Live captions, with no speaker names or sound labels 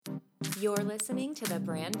You're listening to the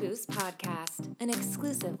Brand Boost Podcast, an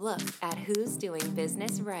exclusive look at who's doing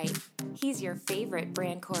business right. He's your favorite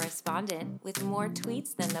brand correspondent with more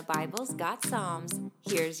tweets than the Bible's got Psalms.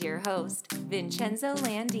 Here's your host, Vincenzo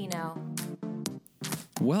Landino.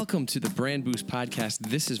 Welcome to the Brand Boost Podcast.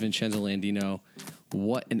 This is Vincenzo Landino.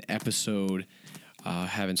 What an episode I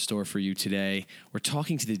have in store for you today. We're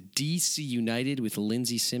talking to the DC United with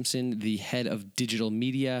Lindsay Simpson, the head of digital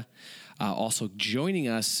media. Also joining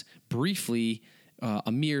us briefly,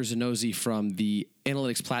 Amir Zanozzi from the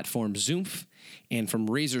analytics platform Zoomph, and from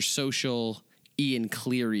Razor Social, Ian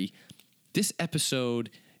Cleary. This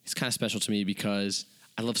episode is kind of special to me because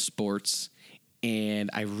I love sports,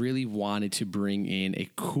 and I really wanted to bring in a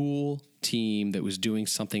cool team that was doing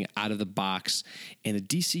something out of the box. And the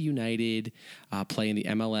DC United play in the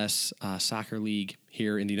MLS soccer league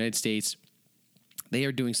here in the United States. They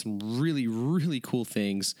are doing some really, really cool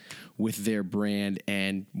things with their brand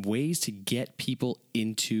and ways to get people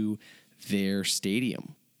into their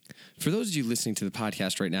stadium. For those of you listening to the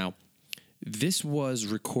podcast right now, this was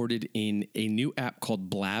recorded in a new app called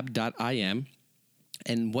Blab.im.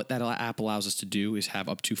 And what that app allows us to do is have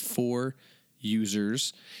up to 4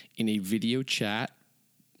 users in a video chat,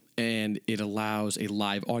 and it allows a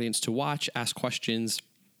live audience to watch, ask questions,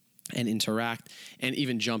 and interact, and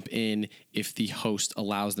even jump in if the host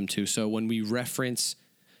allows them to. So when we reference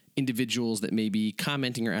individuals that may be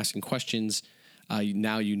commenting or asking questions,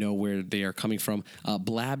 now you know where they are coming from.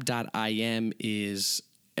 Blab.im is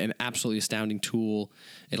an absolutely astounding tool.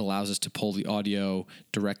 It allows us to pull the audio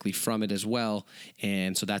directly from it as well,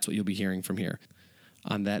 and so that's what you'll be hearing from here.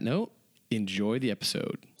 On that note, enjoy the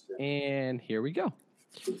episode. And here we go.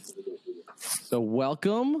 So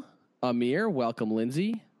welcome, Amir. Welcome,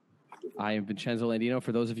 Lindsay. I am Vincenzo Landino.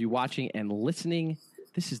 For those of you watching and listening,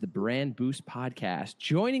 this is the Brand Boost Podcast.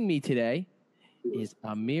 Joining me today is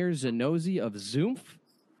Amir Zanozzi of Zoomph,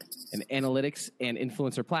 an analytics and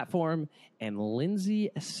influencer platform, and Lindsay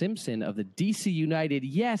Simpson of the DC United,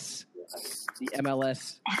 yes, the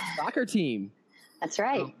MLS soccer team. That's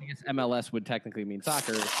right. I guess MLS would technically mean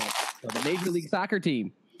soccer, so the Major League Soccer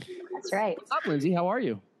team. That's right. What's up, Lindsay? How are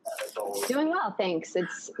you? Doing well, thanks.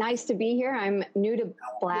 It's nice to be here. I'm new to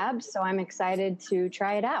Blab, so I'm excited to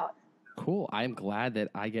try it out. Cool. I'm glad that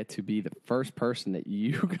I get to be the first person that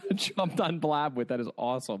you jumped on Blab with. That is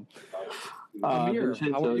awesome. Amir,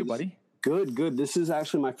 how are you, buddy? Good. This is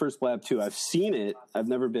actually my first Blab, too. I've seen it. I've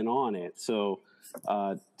never been on it. So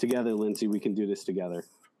together, Lindsay, we can do this together.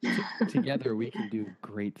 Together, we can do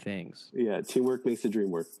great things. Yeah, teamwork makes the dream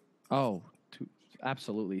work. Oh,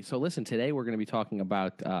 absolutely. So listen, today we're going to be talking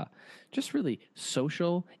about just really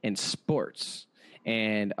social and sports.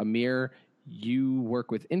 And Amir, you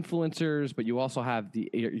work with influencers, but you also have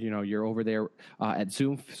you're over there at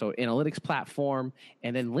Zoomph, so analytics platform.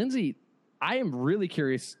 And then Lindsay, I am really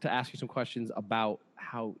curious to ask you some questions about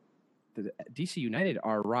how the DC United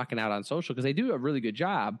are rocking out on social, because they do a really good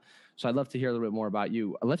job. So I'd love to hear a little bit more about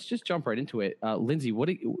you. Let's just jump right into it. Lindsay,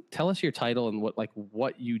 tell us your title and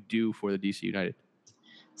what you do for the DC United.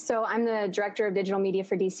 So I'm the director of digital media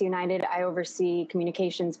for DC United. I oversee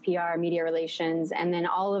communications, PR, media relations, and then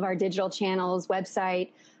all of our digital channels, website,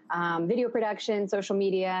 video production, social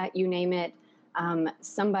media, you name it.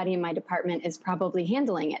 Somebody in my department is probably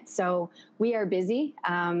handling it. So we are busy.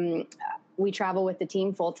 We travel with the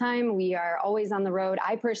team full time. We are always on the road.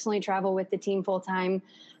 I personally travel with the team full time,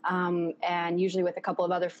 and usually with a couple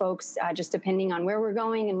of other folks, just depending on where we're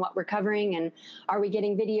going and what we're covering. And are we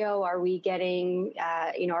getting video? Are we getting,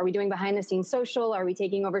 are we doing behind the scenes social? Are we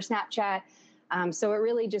taking over Snapchat? So it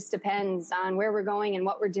really just depends on where we're going and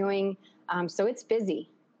what we're doing. So it's busy.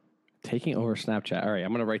 Taking over Snapchat. All right, I'm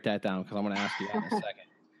going to write that down because I'm going to ask you that in a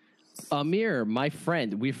second. Amir, my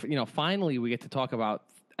friend, finally we get to talk about.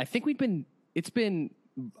 I think it's been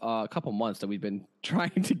a couple months that we've been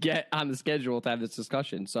trying to get on the schedule to have this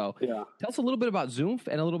discussion. So yeah. Tell us a little bit about Zoomph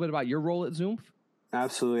and a little bit about your role at Zoomph.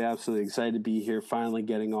 Absolutely. Excited to be here, finally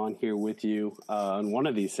getting on here with you on one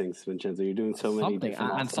of these things, Vincenzo. You're doing so many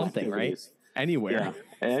different on something, activities. Right? Anywhere.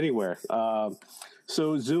 Yeah, anywhere.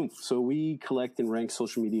 So Zoomph. So we collect and rank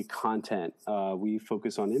social media content. We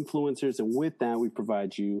focus on influencers, and with that, we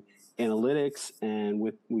provide you analytics, and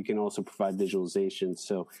we can also provide visualizations.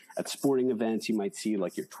 So at sporting events, you might see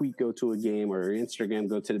like your tweet go to a game or your Instagram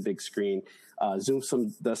go to the big screen.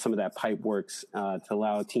 Zoomph does some of that pipe works to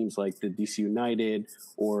allow teams like the DC United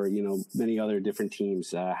or many other different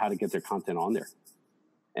teams how to get their content on there.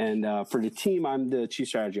 And for the team, I'm the chief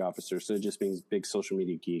strategy officer, so it just means big social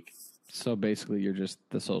media geek. So basically, you're just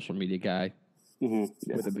the social media guy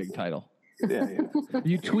with a big title. Yeah.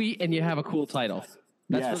 You tweet and you have a cool title.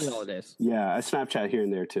 That's really all it is. Yeah, I Snapchat here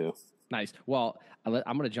and there too. Nice. Well, I'm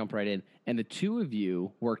going to jump right in. And the two of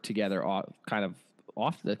you work together kind of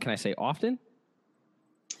often. Can I say often?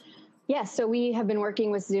 Yes, so we have been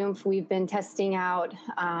working with Zoom. We've been testing out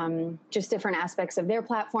just different aspects of their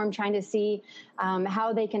platform, trying to see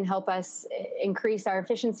how they can help us increase our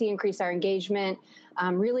efficiency, increase our engagement,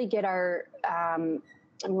 really get our,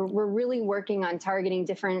 we're really working on targeting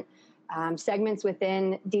different segments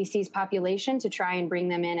within DC's population to try and bring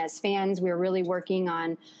them in as fans. We're really working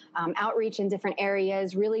on outreach in different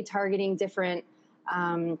areas, really targeting different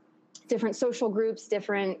social groups,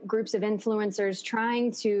 different groups of influencers,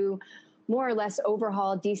 trying to more or less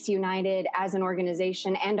overhaul DC United as an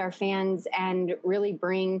organization and our fans, and really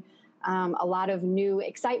bring a lot of new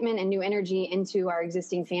excitement and new energy into our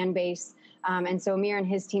existing fan base. And so Amir and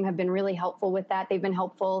his team have been really helpful with that. They've been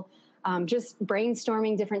helpful just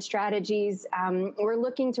brainstorming different strategies. We're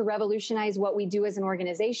looking to revolutionize what we do as an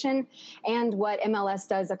organization and what MLS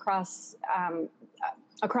does across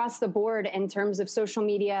the board in terms of social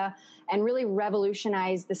media, and really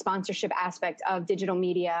revolutionize the sponsorship aspect of digital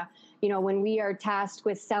media. You know, when we are tasked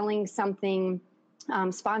with selling something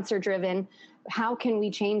sponsor driven, how can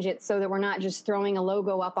we change it so that we're not just throwing a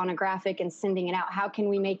logo up on a graphic and sending it out? How can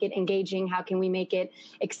we make it engaging? How can we make it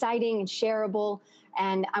exciting and shareable?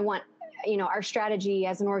 And our strategy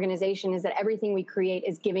as an organization is that everything we create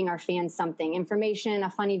is giving our fans something: information, a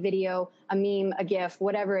funny video, a meme, a GIF,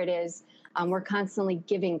 whatever it is. We're constantly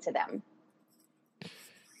giving to them.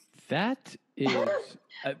 That is...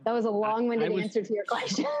 that was a long-winded answer to your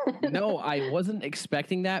question. No, I wasn't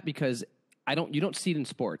expecting that, because you don't see it in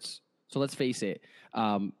sports. So let's face it.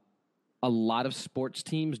 A lot of sports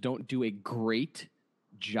teams don't do a great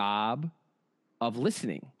job of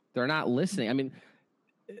listening. They're not listening. I mean,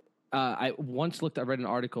 I read an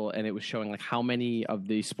article, and it was showing like how many of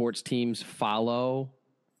the sports teams follow,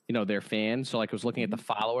 their fans. So like I was looking at the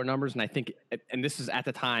follower numbers, and I think, and this is at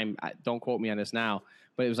the time, don't quote me on this now,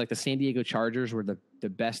 but it was like the San Diego Chargers were the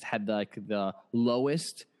best, had the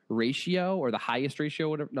lowest ratio, or the highest ratio,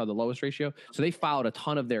 whatever. No, the lowest ratio. So they followed a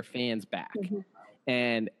ton of their fans back. Mm-hmm.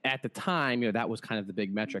 And at the time, that was kind of the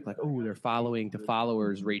big metric, like, oh, their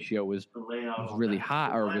followers ratio was really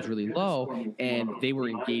high, or was really low, and they were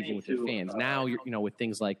engaging with their fans. Now, with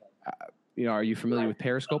things like, are you familiar with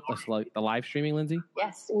Periscope, the live streaming, Lindsay?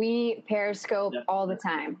 Yes, we Periscope all the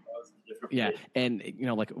time. Yeah, and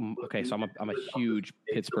okay, so I'm a huge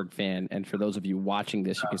Pittsburgh fan, and for those of you watching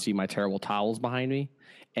this, you can see my terrible towels behind me,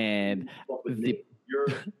 and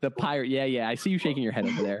the Pirate. Yeah, I see you shaking your head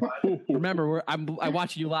over there. Remember, I'm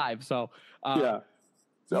watching you live, so yeah.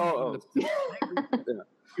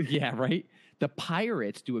 Yeah, right. The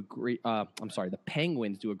Pirates do a great. The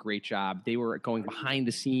Penguins do a great job. They were going behind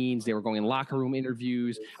the scenes. They were going in locker room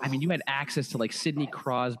interviews. I mean, you had access to like Sidney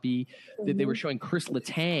Crosby. They were showing Chris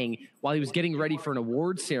Letang while he was getting ready for an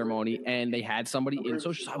awards ceremony, and they had somebody in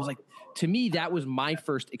social. So I was like, to me, that was my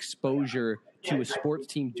first exposure to a sports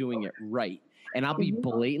team doing it right. And I'll be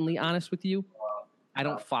blatantly honest with you. I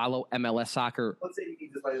don't follow MLS soccer,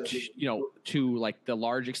 to like the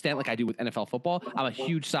large extent like I do with NFL football. I'm a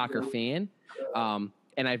huge soccer fan, and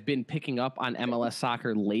I've been picking up on MLS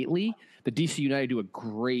soccer lately. The DC United do a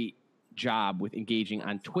great job with engaging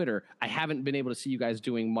on Twitter. I haven't been able to see you guys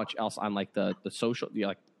doing much else on like the social,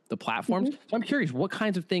 like the platforms. Mm-hmm. So I'm curious, what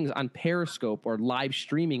kinds of things on Periscope or live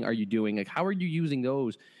streaming are you doing? Like, how are you using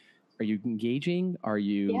those? Are you engaging? Are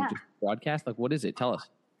you just broadcast? Like, what is it? Tell us.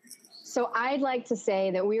 So I'd like to say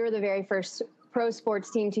that we were the very first pro sports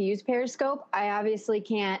team to use Periscope. I obviously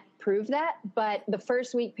can't prove that, but the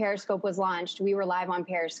first week Periscope was launched, we were live on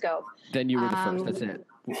Periscope. Then you were the first. That's it.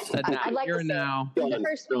 I'd like to say now.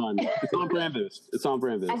 It's on Brand Boost. It's on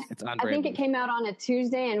Brand Boost. I think it came out on a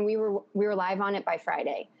Tuesday, and we were live on it by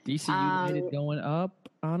Friday. DC United going up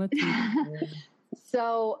on a Tuesday.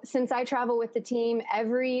 So since I travel with the team,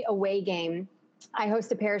 every away game, I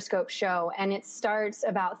host a Periscope show, and it starts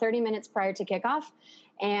about 30 minutes prior to kickoff.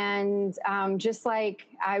 And just like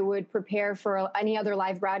I would prepare for any other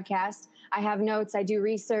live broadcast, I have notes, I do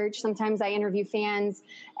research. Sometimes I interview fans,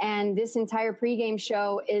 and this entire pregame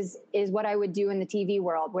show is what I would do in the TV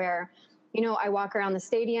world, where, I walk around the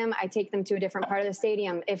stadium, I take them to a different part of the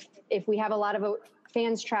stadium. If we have a lot of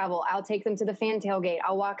fans travel, I'll take them to the fan tailgate.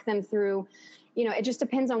 I'll walk them through. It just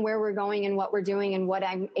depends on where we're going and what we're doing and what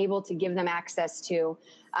I'm able to give them access to.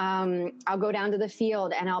 I'll go down to the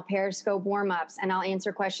field and I'll Periscope warm-ups, and I'll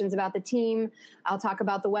answer questions about the team. I'll talk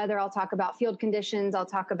about the weather. I'll talk about field conditions. I'll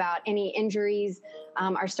talk about any injuries,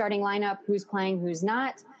 our starting lineup, who's playing, who's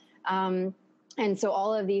not. And so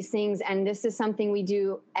all of these things, and this is something we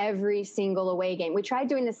do every single away game. We tried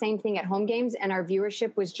doing the same thing at home games, and our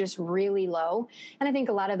viewership was just really low. And I think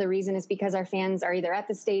a lot of the reason is because our fans are either at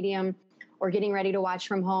the stadium or getting ready to watch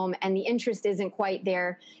from home, and the interest isn't quite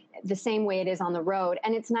there the same way it is on the road.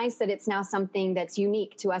 And it's nice that it's now something that's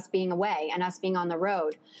unique to us being away and us being on the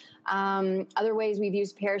road. Other ways we've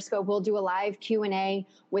used Periscope, we'll do a live Q&A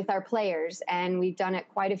with our players, and we've done it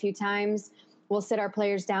quite a few times. We'll sit our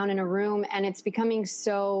players down in a room, and it's becoming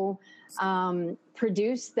so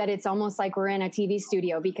produced that it's almost like we're in a TV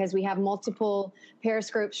studio because we have multiple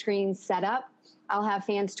Periscope screens set up. I'll have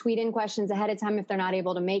fans tweet in questions ahead of time if they're not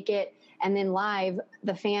able to make it. And then live,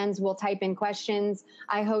 the fans will type in questions.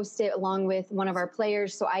 I host it along with one of our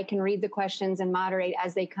players so I can read the questions and moderate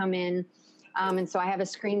as they come in. And so I have a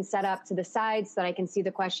screen set up to the side so that I can see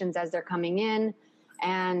the questions as they're coming in.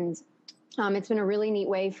 And it's been a really neat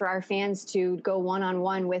way for our fans to go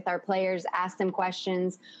one-on-one with our players, ask them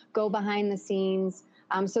questions, go behind the scenes.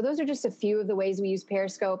 So those are just a few of the ways we use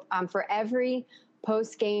Periscope. For every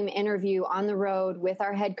post-game interview on the road with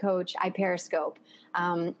our head coach, I Periscope.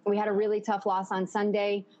 We had a really tough loss on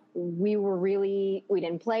Sunday. We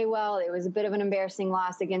didn't play well. It was a bit of an embarrassing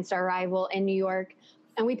loss against our rival in New York.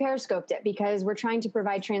 And we Periscoped it because we're trying to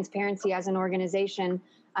provide transparency as an organization.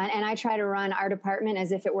 And I try to run our department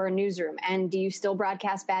as if it were a newsroom. And do you still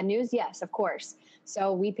broadcast bad news? Yes, of course.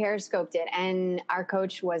 So we Periscoped it, and our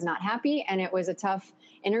coach was not happy. And it was a tough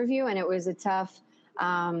interview, and it was a tough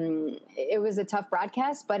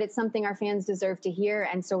broadcast. But it's something our fans deserve to hear.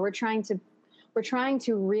 And so we're trying to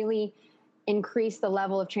really increase the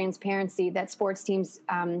level of transparency that sports teams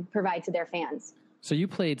provide to their fans. So you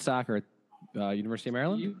played soccer at University of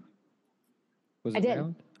Maryland? Was it I did.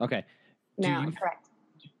 Maryland? Okay. Maryland, correct.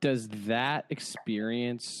 Does that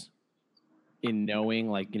experience in knowing,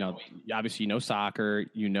 obviously soccer,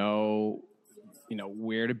 where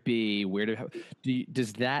to be,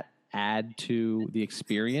 does that add to the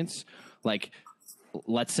experience? Like,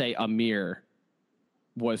 let's say Amir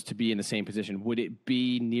was to be in the same position, would it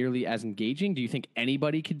be nearly as engaging? Do you think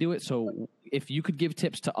anybody could do it? So if you could give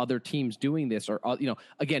tips to other teams doing this, or,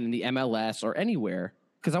 again, in the MLS or anywhere,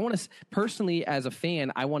 because I want to, personally, as a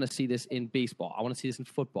fan, I want to see this in baseball. I want to see this in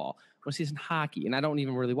football. I want to see this in hockey. And I don't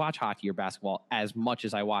even really watch hockey or basketball as much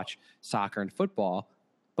as I watch soccer and football.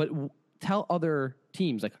 But tell other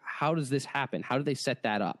teams, how does this happen? How do they set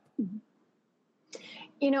that up?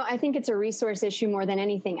 I think it's a resource issue more than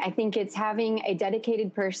anything. I think it's having a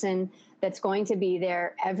dedicated person that's going to be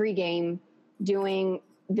there every game doing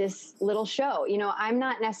this little show. I'm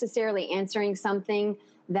not necessarily answering something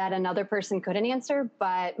that another person couldn't answer,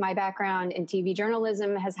 but my background in TV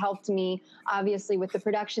journalism has helped me, obviously, with the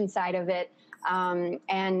production side of it,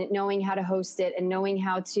 and knowing how to host it and knowing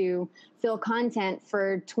how to fill content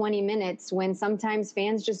for 20 minutes when sometimes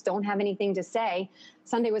fans just don't have anything to say.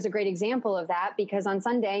 Sunday was a great example of that because on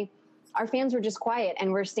Sunday, our fans were just quiet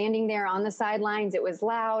and we're standing there on the sidelines. It was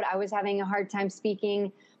loud. I was having a hard time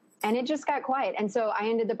speaking. And it just got quiet. And so I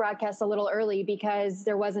ended the broadcast a little early because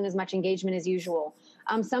there wasn't as much engagement as usual.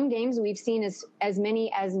 Some games we've seen as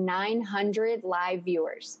many as 900 live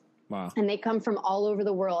viewers. Wow. And they come from all over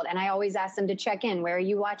the world. And I always ask them to check in. Where are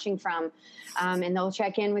you watching from? And they'll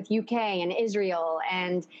check in with UK and Israel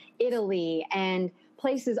and Italy and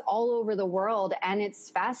places all over the world. And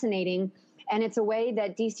it's fascinating. And it's a way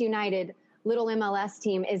that DC United, little MLS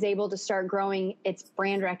team, is able to start growing its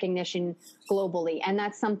brand recognition globally. And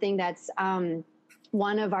that's something that's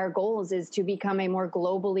one of our goals, is to become a more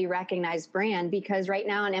globally recognized brand, because right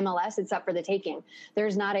now in MLS, it's up for the taking.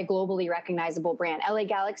 There's not a globally recognizable brand. LA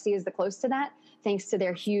Galaxy is the close to that, thanks to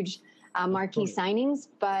their huge marquee signings,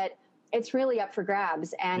 but it's really up for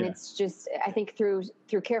grabs. And it's just, I think through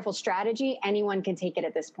careful strategy, anyone can take it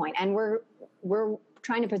at this point. And we're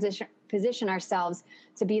trying to position ourselves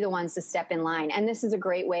to be the ones to step in line. And this is a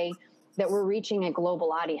great way that we're reaching a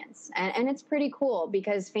global audience. And it's pretty cool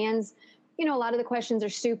because fans, a lot of the questions are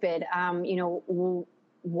stupid.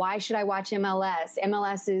 Why should I watch MLS?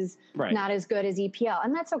 MLS is not as good as EPL.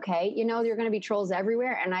 And that's okay. You're going to be trolls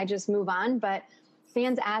everywhere, and I just move on. But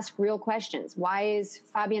fans ask real questions. Why is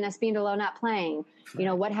Fabian Espindola not playing?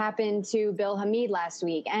 What happened to Bill Hamid last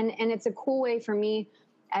week? And it's a cool way for me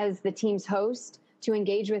as the team's host to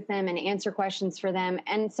engage with them and answer questions for them.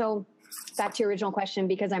 And so back to your original question,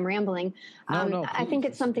 because I'm rambling. No, I think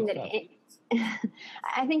it's something that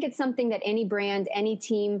I think it's something that any brand, any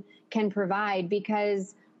team can provide,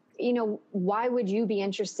 because, why would you be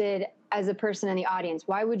interested as a person in the audience?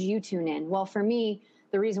 Why would you tune in? Well, for me,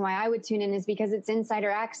 the reason why I would tune in is because it's insider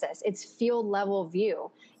access. It's field level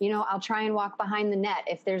view. I'll try and walk behind the net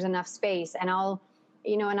if there's enough space, and I'll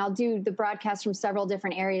and I'll do the broadcast from several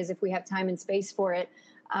different areas if we have time and space for it.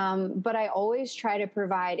 But I always try to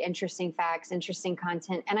provide interesting facts, interesting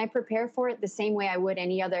content, and I prepare for it the same way I would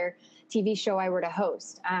any other TV show I were to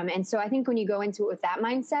host. And so I think when you go into it with that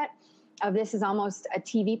mindset of this is almost a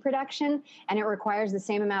TV production and it requires the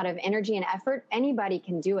same amount of energy and effort, anybody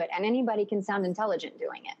can do it, and anybody can sound intelligent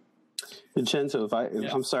doing it. Vincenzo,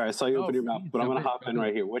 I'm sorry, I saw you open your mouth, but I'm going to hop in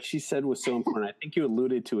right here. What she said was so important. I think you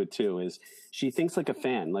alluded to it too, is she thinks like a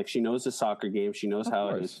fan. Like she knows the soccer game. She knows how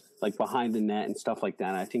it is, like behind the net and stuff like that.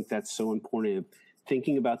 And I think that's so important,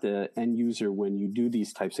 thinking about the end user when you do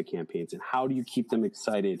these types of campaigns, and how do you keep them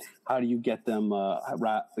excited? How do you get them,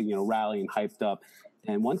 rallying, hyped up?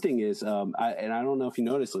 And one thing is, I don't know if you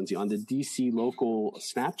noticed, Lindsay, on the DC local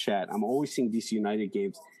Snapchat, I'm always seeing DC United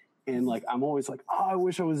games. And like, I'm always like, oh, I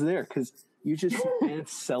wish I was there, because you just see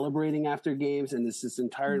fans celebrating after games, and this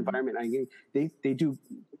entire environment. They do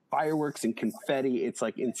fireworks and confetti. It's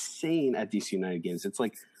like insane at DC United games. It's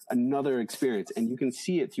like another experience, and you can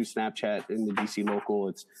see it through Snapchat in the DC local.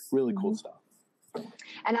 It's really cool stuff.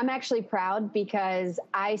 And I'm actually proud because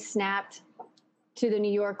I snapped to the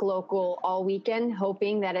New York local all weekend,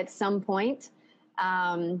 hoping that at some point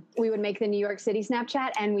we would make the New York City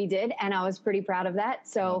Snapchat, and we did, and I was pretty proud of that.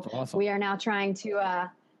 So awesome. We are now trying to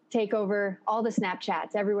take over all the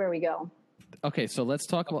Snapchats everywhere we go. Okay, so let's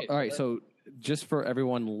talk about, all right, so just for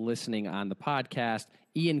everyone listening on the podcast,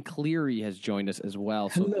 Ian Cleary has joined us as well.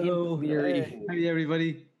 So hello. Ian Cleary, hey,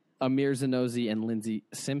 everybody. Amir Zanozzi and Lindsay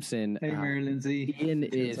Simpson. Hey, Amir, Lindsay. Ian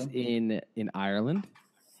is in Ireland,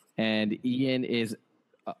 and Ian is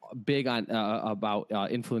big on about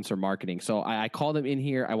influencer marketing. So I called him in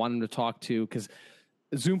here. I want him to talk to, because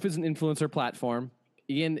Zoom is an influencer platform.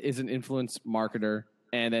 Ian is an influence marketer.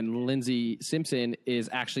 And then Lindsay Simpson is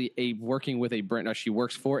actually working with a brand. She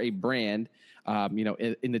works for a brand,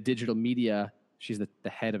 in the digital media. She's the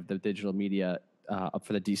head of the digital media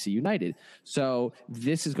for the DC United. So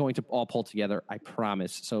this is going to all pull together, I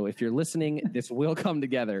promise. So if you're listening, this will come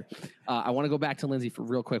together. I want to go back to Lindsay for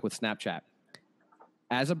real quick with Snapchat.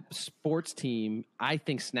 As a sports team, I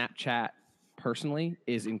think Snapchat personally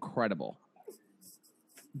is incredible.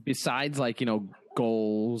 Besides,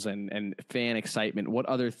 goals and fan excitement, what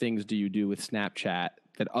other things do you do with Snapchat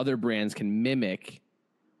that other brands can mimic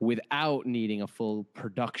without needing a full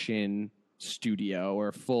production studio or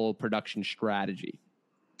a full production strategy?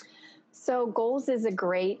 So goals is a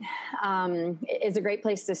great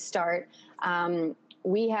place to start.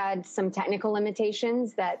 We had some technical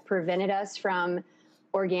limitations that prevented us from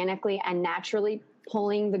organically and naturally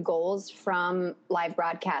pulling the goals from live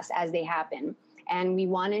broadcasts as they happen. And we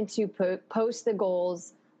wanted to post the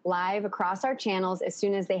goals live across our channels as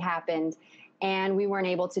soon as they happened. And we weren't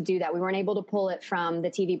able to do that. We weren't able to pull it from the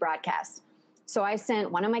TV broadcast. So I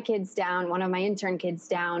sent one of my intern kids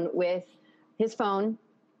down with his phone,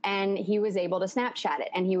 and he was able to Snapchat it,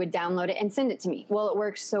 and he would download it and send it to me. Well, it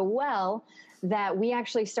worked so well that we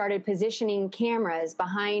actually started positioning cameras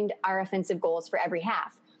behind our offensive goals for every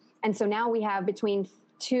half. And so now we have between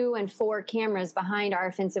 2 and 4 cameras behind our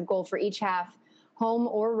offensive goal for each half, home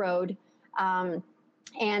or road.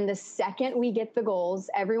 And the second we get the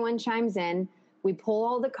goals, everyone chimes in. We pull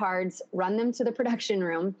all the cards, run them to the production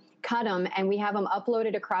room, cut them, and we have them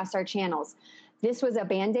uploaded across our channels. This was a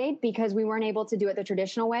Band-Aid because we weren't able to do it the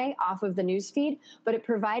traditional way off of the newsfeed, but it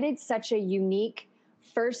provided such a unique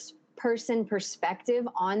first-person perspective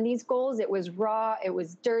on these goals. It was raw. It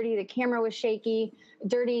was dirty. The camera was shaky.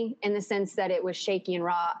 Dirty in the sense that it was shaky and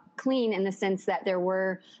raw. Clean in the sense that there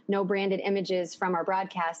were no branded images from our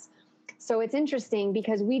broadcasts. So it's interesting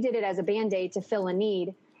because we did it as a Band-Aid to fill a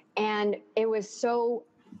need, and it was so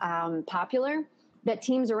popular that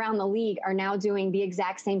teams around the league are now doing the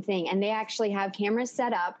exact same thing. And they actually have cameras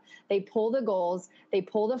set up. They pull the goals, they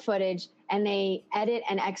pull the footage, and they edit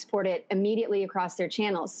and export it immediately across their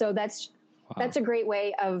channels. So that's a great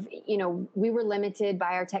way of, we were limited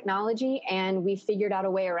by our technology, and we figured out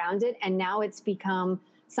a way around it. And now it's become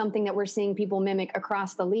something that we're seeing people mimic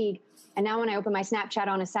across the league. And now when I open my Snapchat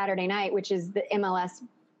on a Saturday night, which is the MLS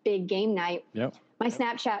big game night, my my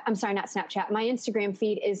Instagram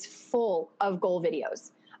feed is full of goal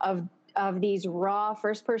videos of these raw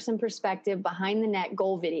first-person perspective behind the net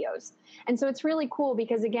goal videos. And so it's really cool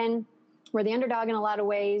because, again, we're the underdog in a lot of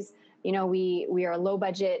ways. We are a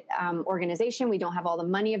low-budget organization. We don't have all the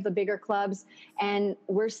money of the bigger clubs, and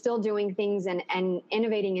we're still doing things and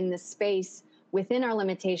innovating in this space within our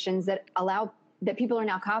limitations that people are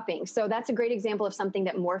now copying. So that's a great example of something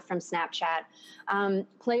that morphed from Snapchat.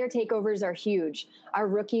 Player takeovers are huge. Our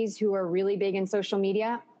rookies who are really big in social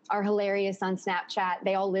media are hilarious on Snapchat.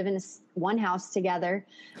 They all live in one house together.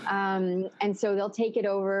 And so they'll take it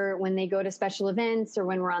over when they go to special events or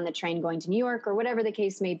when we're on the train going to New York or whatever the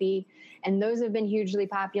case may be. And those have been hugely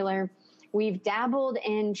popular. We've dabbled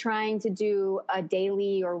in trying to do a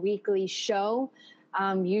daily or weekly show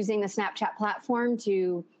using the Snapchat platform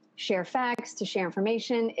to share facts, to share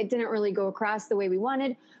information. It didn't really go across the way we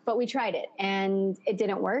wanted, but we tried it and it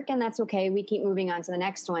didn't work, and that's okay. We keep moving on to the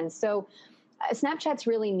next one. So Snapchat's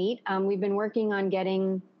really neat. We've been working on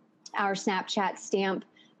getting our Snapchat stamp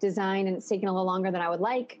design, and it's taken a little longer than I would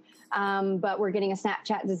like. But we're getting a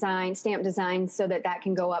Snapchat stamp design so that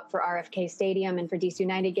can go up for RFK Stadium and for DC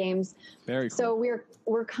United games. Very cool. So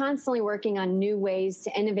we're constantly working on new ways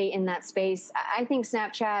to innovate in that space. I think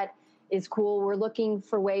Snapchat is cool. We're looking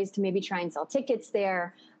for ways to maybe try and sell tickets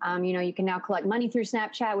there. You can now collect money through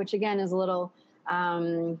Snapchat, which again is a little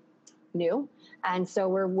new. And so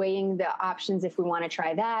we're weighing the options if we want to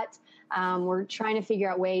try that. We're trying to figure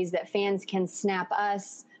out ways that fans can snap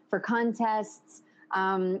us for contests.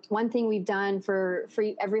 One thing we've done for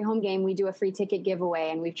every home game, we do a free ticket giveaway,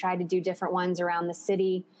 and we've tried to do different ones around the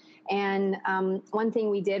city. And one thing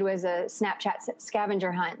we did was a Snapchat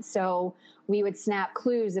scavenger hunt. So we would snap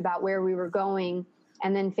clues about where we were going,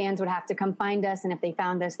 and then fans would have to come find us. And if they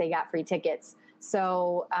found us, they got free tickets.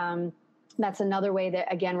 So that's another way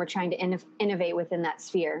that, again, we're trying to innovate within that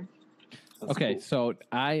sphere. That's okay, cool. So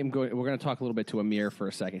we're going to talk a little bit to Amir for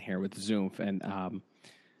a second here with Zoom. And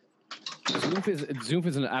Zoom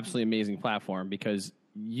is an absolutely amazing platform because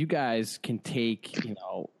you guys can take,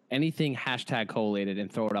 anything hashtag collated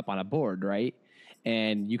and throw it up on a board, right?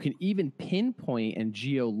 And you can even pinpoint and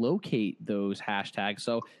geolocate those hashtags.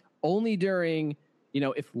 So only during,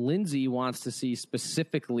 if Lindsay wants to see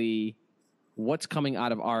specifically what's coming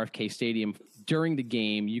out of RFK Stadium during the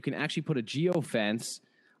game, you can actually put a geofence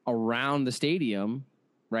around the stadium,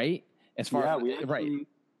 right?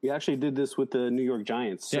 We actually did this with the New York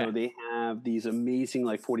Giants. So Yeah. they have these amazing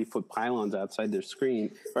 40-foot pylons outside their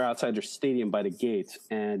screen or outside their stadium by the gates.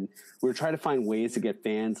 And we're trying to find ways to get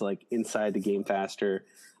fans inside the game faster.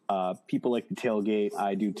 People like the tailgate.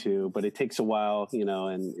 I do too, but it takes a while,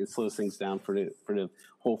 and it slows things down for the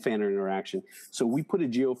whole fan interaction. So we put a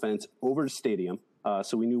geofence over the stadium.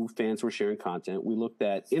 So we knew fans were sharing content. We looked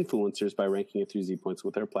at influencers by ranking it through Z-Points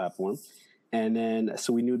with our platform. And then,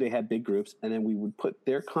 so we knew they had big groups, and then we would put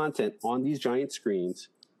their content on these giant screens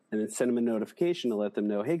and then send them a notification to let them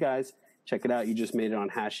know, hey guys, check it out. You just made it on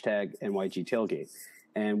hashtag NYG tailgate.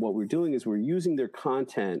 And what we're doing is we're using their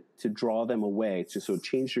content to draw them away, to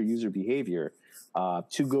change their user behavior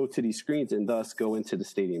to go to these screens and thus go into the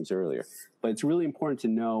stadiums earlier. But it's really important to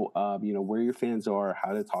know, where your fans are,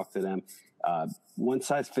 how to talk to them. One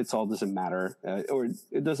size fits all doesn't matter, or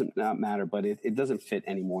it doesn't not matter, but it doesn't fit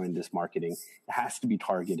anymore in this marketing. It has to be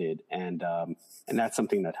targeted, and that's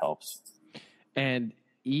something that helps. And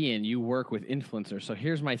Ian, you work with influencers. So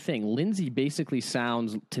here's my thing. Lindsay basically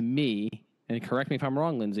sounds to me, and correct me if I'm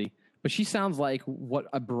wrong, Lindsay, but she sounds like what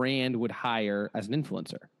a brand would hire as an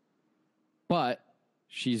influencer. But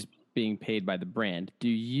she's being paid by the brand. Do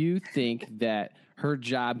you think that her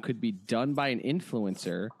job could be done by an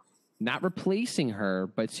influencer, not replacing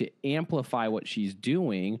her, but to amplify what she's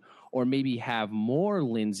doing, or maybe have more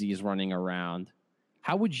Lindsays running around?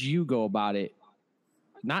 How would you go about it?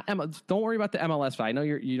 Don't worry about the MLS. I know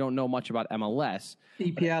you don't know much about MLS.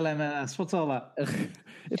 EPL, MLS, what's all that?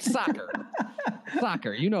 It's soccer.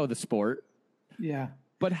 Soccer, you know the sport. Yeah.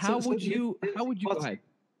 But how would you go ahead?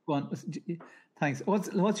 Thanks.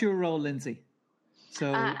 What's your role, Lindsay?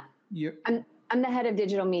 So I'm the head of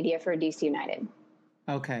digital media for DC United.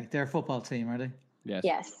 Okay, they're a football team, are they?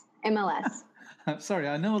 Yes, MLS. I'm sorry,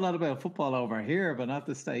 I know a lot about football over here, but not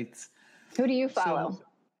the States. Who do you follow?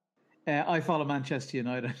 I follow Manchester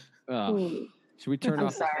United. Should we turn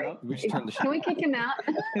off? Sorry. We should turn the Can we kick him out?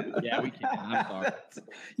 Yeah, we can. I'm sorry.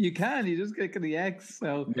 You can. You just click on the X.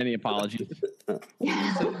 So Many apologies. So,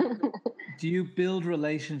 do you build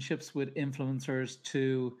relationships with influencers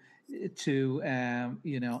to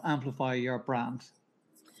amplify your brand?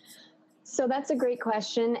 So that's a great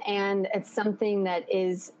question, and it's something that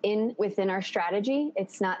is within our strategy.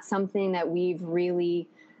 It's not something that we've really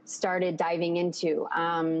started diving into.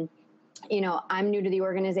 I'm new to the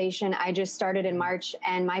organization. I just started in March,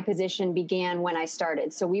 and my position began when I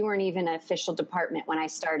started. So we weren't even an official department when I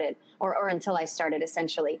started, or until I started,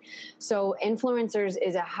 essentially. So influencers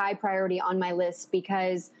is a high priority on my list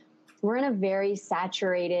because we're in a very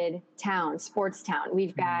saturated town, sports town.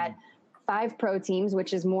 We've got 5 pro teams,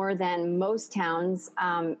 which is more than most towns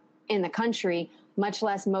in the country, much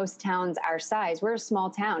less most towns our size. We're a small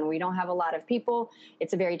town. We don't have a lot of people.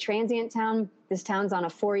 It's a very transient town. This town's on a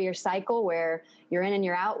 4-year cycle where you're in and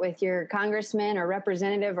you're out with your congressman or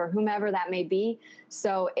representative or whomever that may be.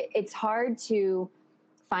 So it's hard to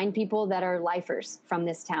find people that are lifers from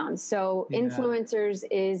this town. So influencers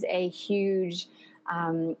is a huge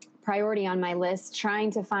priority on my list,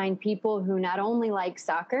 trying to find people who not only like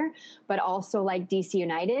soccer, but also like DC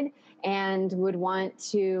United and would want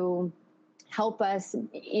to help us,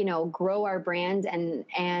 grow our brand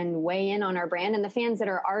and weigh in on our brand, and the fans that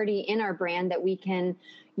are already in our brand that we can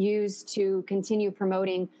use to continue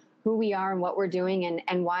promoting who we are and what we're doing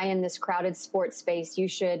and why in this crowded sports space you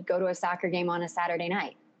should go to a soccer game on a Saturday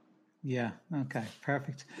night. Yeah. Okay.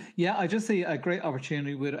 Perfect. Yeah. I just see a great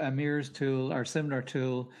opportunity with Amir's tool or similar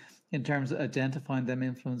tool in terms of identifying them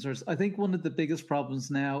influencers. I think one of the biggest problems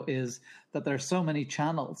now is that there are so many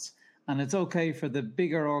channels, and it's okay for the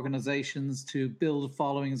bigger organizations to build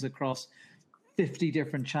followings across 50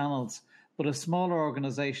 different channels, but a smaller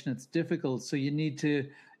organization, it's difficult. So you need to,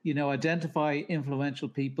 identify influential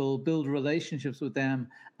people, build relationships with them,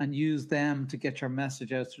 and use them to get your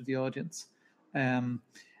message out to the audience.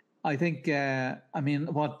 I think,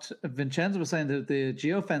 what Vincenzo was saying, that the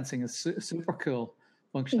geofencing is super cool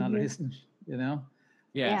functionality, isn't it?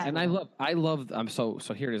 Yeah, and I love.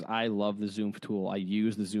 So here it is. I love the Zoom tool. I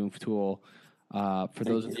use the Zoom tool. For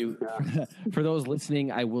those of you, for those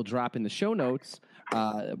listening, I will drop in the show notes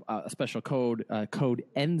a special code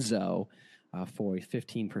ENZO for a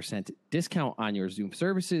 15% discount on your Zoom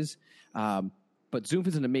services. But Zoom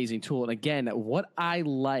is an amazing tool. And again, what I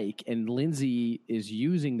like, and Lindsay is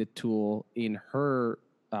using the tool in her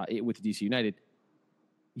with DC United,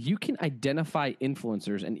 you can identify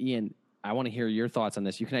influencers. And Ian, I want to hear your thoughts on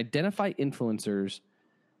this. You can identify influencers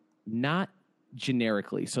not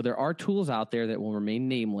generically. So there are tools out there that will remain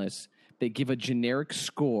nameless that give a generic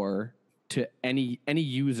score to any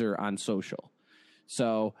user on social.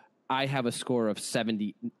 So I have a score of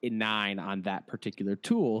 79 on that particular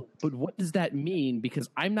tool. But what does that mean? Because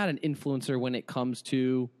I'm not an influencer when it comes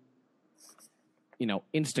to,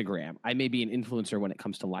 Instagram. I may be an influencer when it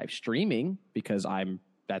comes to live streaming because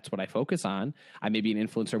that's what I focus on. I may be an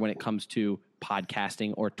influencer when it comes to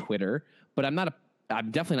podcasting or Twitter, but I'm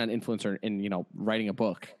definitely not an influencer in, writing a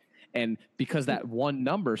book. And because that one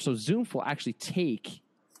number, so Zoom will actually take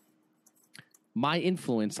my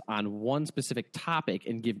influence on one specific topic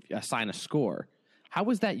and assign a score. How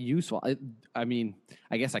is that useful? I mean,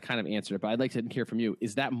 I guess I kind of answered it, but I'd like to hear from you.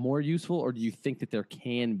 Is that more useful, or do you think that there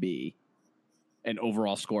can be an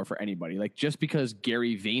overall score for anybody? Like, just because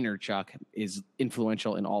Gary Vaynerchuk is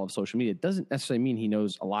influential in all of social media doesn't necessarily mean he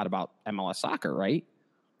knows a lot about MLS soccer, right?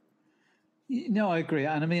 No, I agree.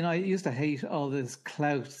 And I mean, I used to hate all this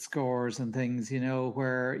clout scores and things,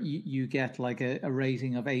 where you get like a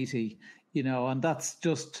rating of 80, and that's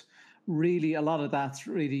just really, a lot of that's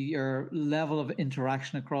really your level of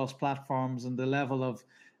interaction across platforms and the level of,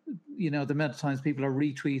 the amount of times people are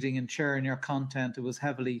retweeting and sharing your content. It was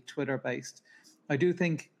heavily Twitter based. I do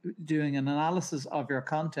think doing an analysis of your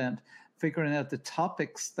content, figuring out the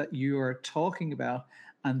topics that you are talking about,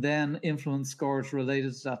 and then influence scores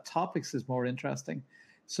related to that topics is more interesting.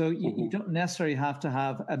 So you don't necessarily have to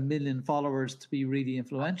have 1 million followers to be really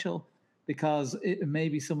influential, because it may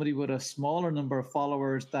be somebody with a smaller number of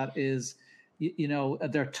followers that is,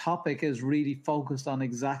 their topic is really focused on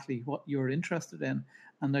exactly what you're interested in,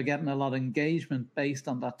 and they're getting a lot of engagement based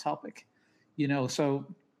on that topic. So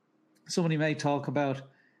somebody may talk about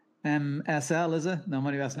MSL, is it? No, I'm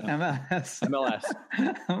only messing. MLS.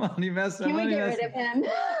 I'm only messing. Can we get rid of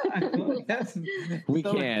him? We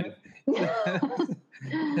can.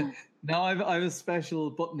 No, I have a special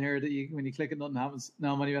button here that when you click it, nothing happens.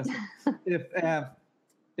 No, I'm only messing.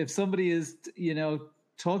 If somebody is,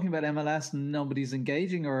 talking about MLS and nobody's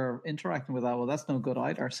engaging or interacting with that, well, that's no good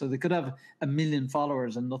either. So they could have 1 million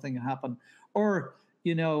followers and nothing can happen. Or,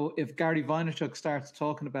 if Gary Vaynerchuk starts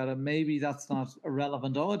talking about it, maybe that's not a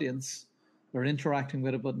relevant audience. They're interacting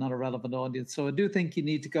with it, but not a relevant audience. So I do think you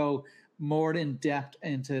need to go more in depth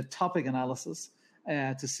into topic analysis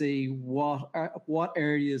to see what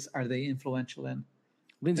areas are they influential in.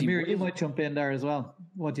 Lindsay, Amir, you might jump in there as well.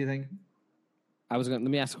 What do you think? Let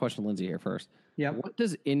me ask a question to Lindsay here first. Yeah. What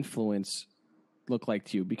does influence look like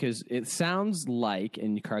to you? Because it sounds like,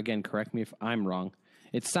 and again, correct me if I'm wrong,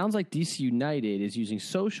 it sounds like DC United is using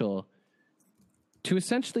social to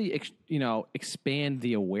essentially, expand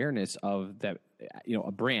the awareness of that,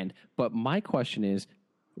 a brand. But my question is,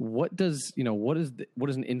 what is an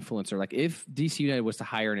influencer like? If DC United was to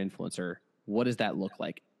hire an influencer, what does that look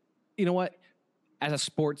like? As a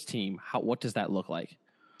sports team, what does that look like?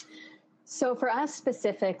 So for us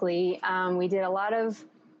specifically, we did a lot of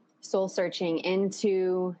soul searching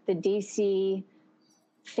into the DC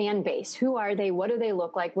fan base. Who are they? What do they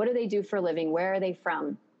look like? What do they do for a living? Where are they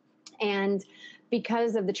from? And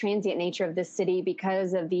because of the transient nature of this city,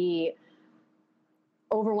 because of the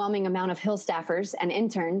overwhelming amount of Hill staffers and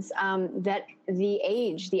interns, that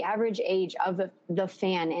the average age of the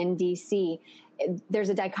fan in DC, there's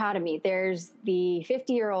a dichotomy. There's the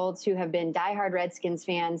 50-year-olds who have been diehard Redskins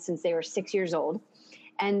fans since they were 6 years old.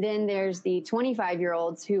 And then there's the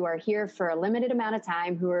 25-year-olds who are here for a limited amount of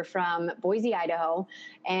time, who are from Boise, Idaho,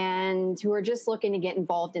 and who are just looking to get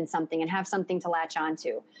involved in something and have something to latch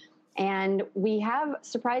onto. And we have,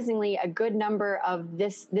 surprisingly, a good number of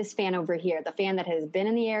this fan over here, the fan that has been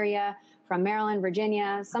in the area from Maryland,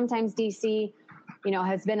 Virginia, sometimes DC,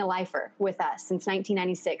 has been a lifer with us since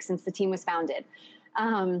 1996, since the team was founded.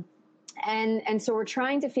 And so we're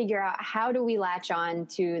trying to figure out, how do we latch on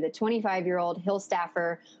to the 25-year-old Hill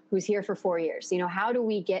staffer who's here for 4 years? How do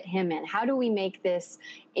we get him in? How do we make this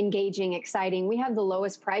engaging, exciting? We have the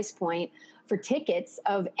lowest price point for tickets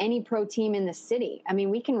of any pro team in the city. I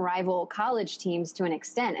mean, we can rival college teams to an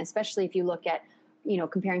extent, especially if you look at,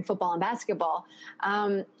 comparing football and basketball.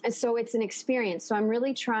 And so it's an experience. So I'm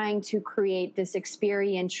really trying to create this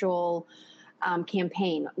experiential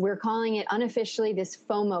campaign. We're calling it unofficially this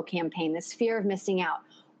FOMO campaign, this fear of missing out.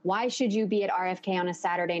 Why should you be at RFK on a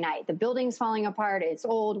Saturday night? The building's falling apart. It's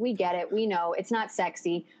old. We get it. We know it's not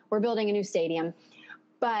sexy. We're building a new stadium.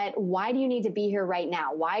 But why do you need to be here right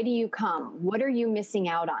now? Why do you come? What are you missing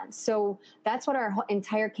out on? So that's what our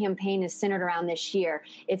entire campaign is centered around this year.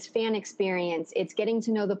 It's fan experience. It's getting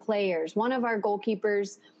to know the players. One of our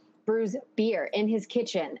goalkeepers brews beer in his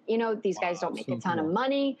kitchen. These guys don't make a ton of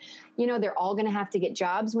money. They're all going to have to get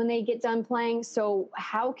jobs when they get done playing. So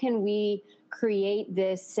how can we create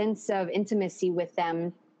this sense of intimacy with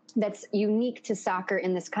them that's unique to soccer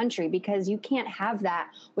in this country? Because you can't have that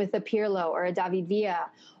with a Pirlo or a David Villa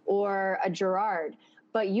or a Gerrard,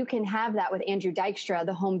 but you can have that with Andrew Dykstra,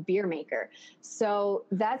 the home beer maker. So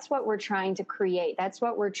that's what we're trying to create. That's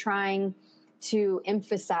what we're trying to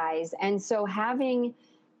emphasize. And so having,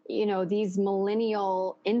 these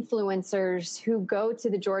millennial influencers who go to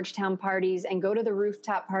the Georgetown parties and go to the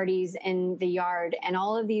rooftop parties in the yard and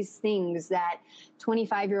all of these things that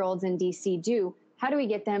 25-year-olds in DC do, how do we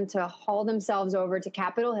get them to haul themselves over to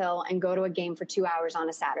Capitol Hill and go to a game for 2 hours on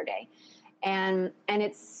a Saturday? And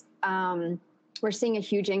it's, we're seeing a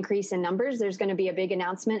huge increase in numbers. There's going to be a big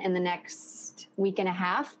announcement in the next week and a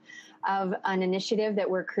half of an initiative that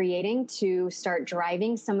we're creating to start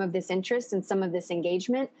driving some of this interest and some of this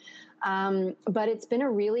engagement. But it's been a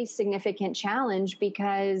really significant challenge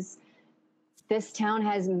because this town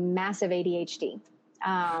has massive ADHD.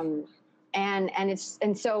 And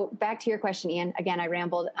so back to your question, Ian, again, I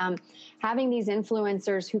rambled, having these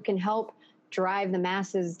influencers who can help drive the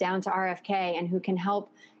masses down to RFK and who can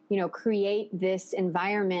help, create this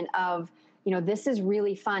environment of, this is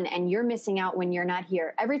really fun and you're missing out when you're not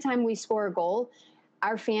here. Every time we score a goal,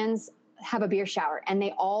 our fans have a beer shower and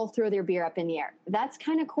they all throw their beer up in the air. That's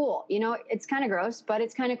kind of cool. It's kind of gross, but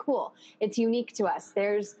it's kind of cool. It's unique to us.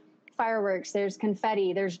 There's fireworks, there's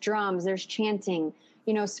confetti, there's drums, there's chanting.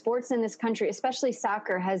 Sports in this country, especially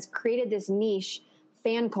soccer, has created this niche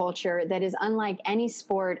fan culture that is unlike any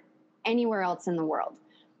sport anywhere else in the world.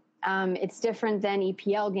 It's different than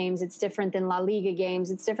EPL games. It's different than La Liga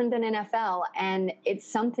games. It's different than NFL. And it's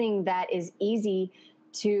something that is easy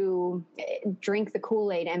to drink the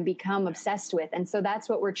Kool-Aid and become obsessed with. And so that's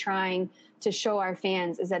what we're trying to show our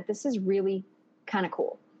fans, is that this is really kind of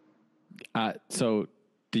cool. So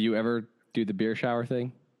do you ever do the beer shower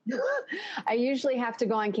thing? I usually have to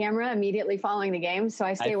go on camera immediately following the game, so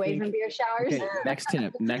I stay away from beer showers. Okay,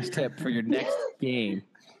 next tip for your next game.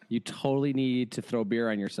 You totally need to throw beer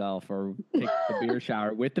on yourself or take the beer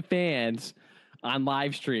shower with the fans on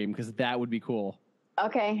live stream, because that would be cool.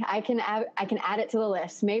 Okay, I can add it to the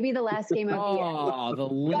list. Maybe the last game of the year. Oh, the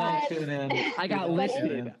list. I got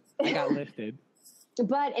listed.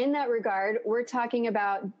 But in that regard, we're talking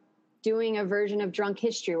about doing a version of Drunk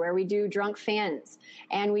History where we do drunk fans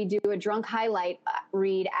and we do a drunk highlight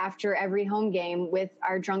read after every home game with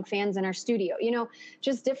our drunk fans in our studio.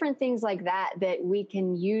 Just different things like that we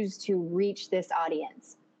can use to reach this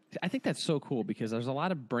audience. I think that's so cool, because there's a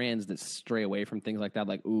lot of brands that stray away from things like that.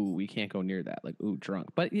 Like, ooh, we can't go near that. Like, ooh, drunk.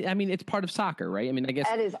 But I mean, it's part of soccer, right? I mean, I guess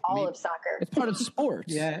that is all of soccer. It's part of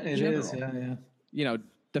sports. Yeah, it is. Yeah.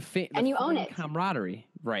 The and you own it. Camaraderie.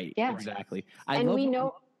 Right. Yeah. Exactly.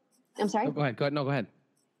 I'm sorry? Oh, go ahead. No, go ahead.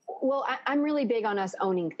 Well, I'm really big on us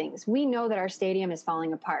owning things. We know that our stadium is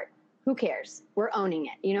falling apart. Who cares? We're owning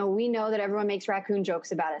it. We know that everyone makes raccoon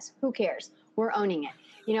jokes about us. Who cares? We're owning it.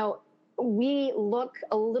 We look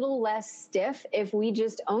a little less stiff if we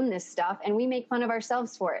just own this stuff and we make fun of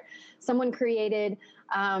ourselves for it. Someone created,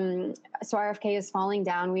 so RFK is falling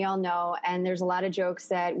down, we all know, and there's a lot of jokes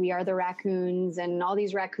that we are the raccoons and all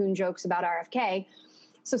these raccoon jokes about RFK.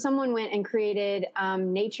 So someone went and created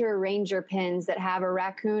nature ranger pins that have a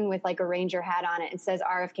raccoon with like a ranger hat on it. It says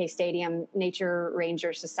RFK Stadium Nature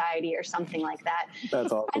Ranger Society or something like that.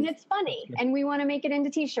 That's awesome. And it's funny. And we want to make it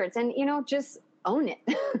into t-shirts and, just own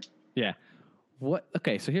it. Yeah.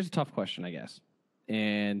 Okay, so here's a tough question, I guess.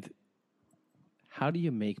 And how do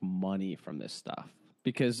you make money from this stuff?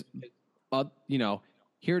 Because,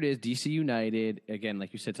 here it is, DC United. Again,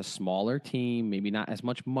 like you said, it's a smaller team, maybe not as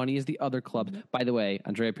much money as the other clubs. Mm-hmm. By the way,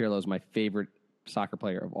 Andrea Pirlo is my favorite soccer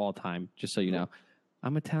player of all time, just so you know.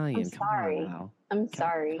 I'm Italian. I'm sorry. Come on now. I'm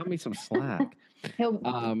sorry. Cut me some slack.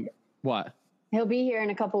 What? He'll be here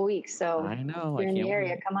in a couple weeks, so I know. If you're in the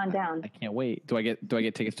area, come on down. I can't wait. Do I get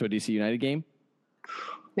tickets to a DC United game?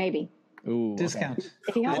 Maybe. Ooh, discount. Okay.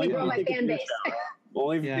 If you help me grow my fan base.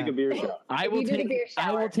 Only if you take a beer shower. I will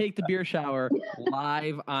take the beer shower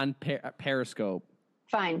live on Periscope.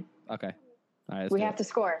 Fine. Okay. All right. We have to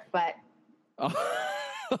score, but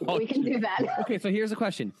we can do that. Okay, so here's a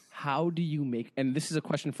question: how do you make? And this is a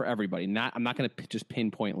question for everybody. I'm not going to just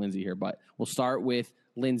pinpoint Lindsay here, but we'll start with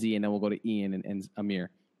Lindsay, and then we'll go to Ian and Amir.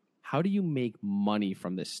 How do you make money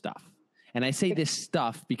from this stuff? And I say this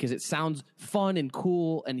stuff because it sounds fun and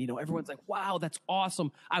cool, and everyone's like, "Wow, that's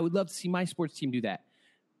awesome! I would love to see my sports team do that."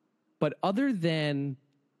 But other than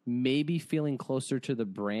maybe feeling closer to the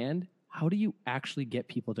brand, how do you actually get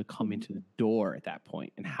people to come into the door at that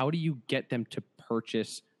point? And how do you get them to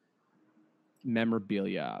purchase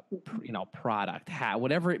memorabilia, product, hat,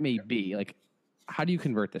 whatever it may be? Like, how do you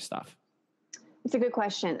convert this stuff? It's a good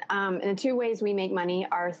question. And the two ways we make money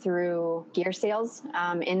are through gear sales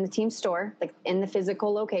in the team store, like in the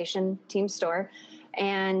physical location team store,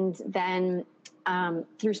 and then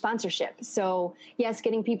through sponsorship. So yes,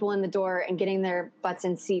 getting people in the door and getting their butts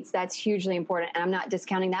in seats, that's hugely important. And I'm not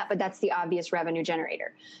discounting that, but that's the obvious revenue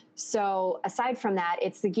generator. So aside from that,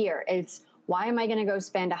 it's the gear. It's why am I going to go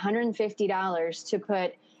spend $150 to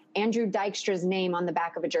put Andrew Dykstra's name on the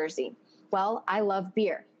back of a jersey? Well, I love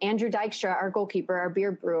beer. Andrew Dykstra, our goalkeeper, our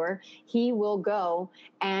beer brewer, he will go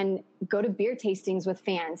to beer tastings with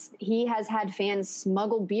fans. He has had fans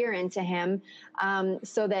smuggle beer into him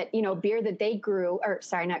so that, beer that they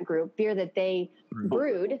beer that they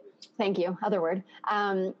brewed. Thank you. Other word.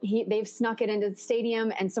 They've snuck it into the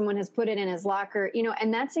stadium and someone has put it in his locker,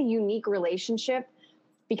 and that's a unique relationship.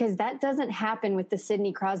 Because that doesn't happen with the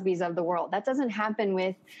Sidney Crosbys of the world. That doesn't happen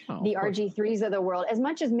with the RG3s of the world. As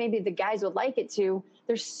much as maybe the guys would like it to,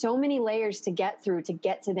 there's so many layers to get through to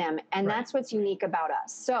get to them. And that's what's unique about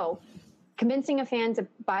us. So convincing a fan to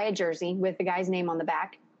buy a jersey with the guy's name on the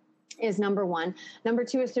back is number one. Number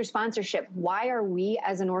two is through sponsorship. Why are we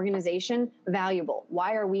as an organization valuable?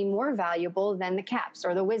 Why are we more valuable than the Caps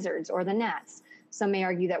or the Wizards or the Nats? Some may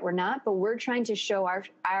argue that we're not, but we're trying to show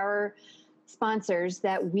our sponsors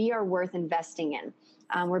that we are worth investing in.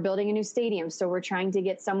 We're building a new stadium, so we're trying to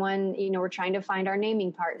get someone, we're trying to find our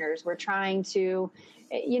naming partners. We're trying to,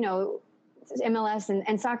 MLS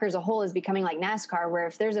and soccer as a whole is becoming like NASCAR, where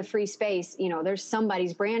if there's a free space, there's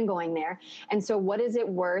somebody's brand going there. And so what is it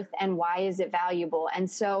worth and why is it valuable?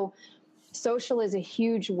 And so social is a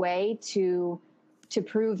huge way to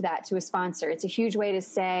prove that to a sponsor. It's a huge way to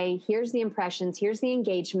say, here's the impressions, here's the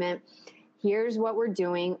engagement, here's what we're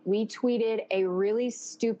doing. We tweeted a really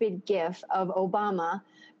stupid GIF of Obama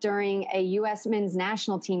during a U.S. men's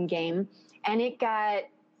national team game, and it got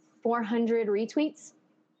 400 retweets,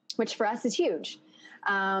 which for us is huge.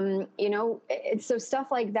 It's so stuff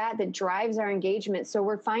like that drives our engagement. So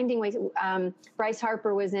we're finding ways. Bryce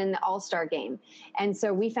Harper was in the All-Star game. And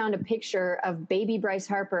so we found a picture of baby Bryce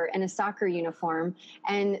Harper in a soccer uniform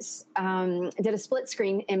and did a split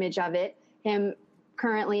screen image of it, him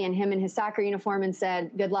currently in his soccer uniform, and said,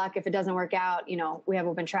 good luck. If it doesn't work out, we have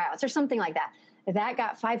open tryouts or something like that. That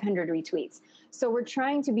got 500 retweets. So we're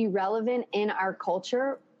trying to be relevant in our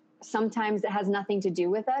culture. Sometimes it has nothing to do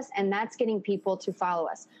with us, and that's getting people to follow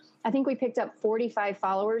us. I think we picked up 45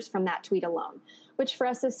 followers from that tweet alone, which for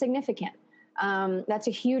us is significant. That's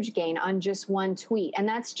a huge gain on just one tweet. And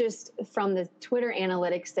that's just from the Twitter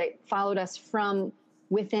analytics that followed us from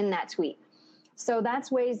within that tweet. So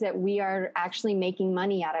that's ways that we are actually making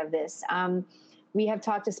money out of this. We have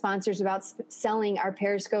talked to sponsors about selling our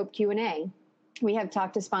Periscope Q&A. We have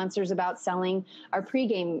talked to sponsors about selling our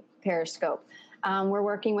pregame Periscope. We're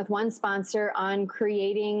working with one sponsor on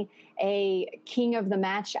creating a king of the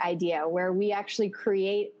match idea where we actually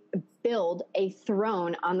build a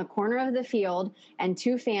throne on the corner of the field, and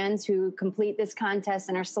 2 fans who complete this contest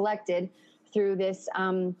and are selected through this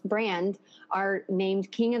brand are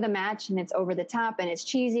named king of the match, and it's over the top and it's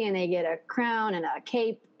cheesy, and they get a crown and a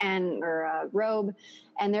cape or a robe,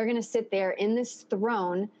 and they're going to sit there in this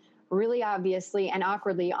throne really obviously and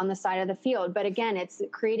awkwardly on the side of the field. But again, it's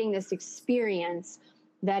creating this experience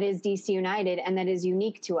that is DC United and that is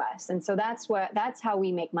unique to us. And so that's how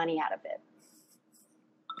we make money out of it.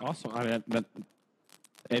 Awesome. I mean,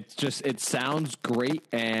 it sounds great,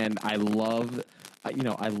 and I love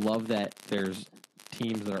that there's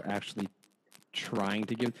teams that are actually trying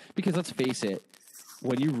to give, because let's face it,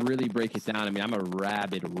 when you really break it down, I mean, I'm a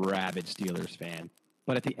rabid Steelers fan,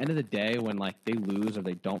 but at the end of the day, when like they lose or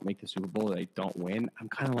they don't make the Super Bowl or they don't win, I'm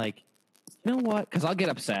kind of like, you know what? Because I'll get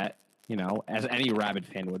upset, as any rabid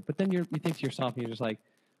fan would. But then you think to yourself, and you're just like,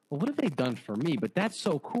 well, what have they done for me? But that's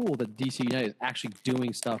so cool that DC United is actually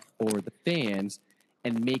doing stuff for the fans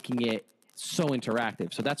and making it so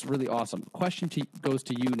interactive. So that's really awesome. Question goes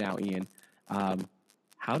to you now, Ian.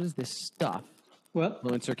 How does this stuff,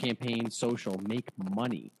 influencer campaign, social, make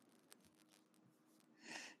money?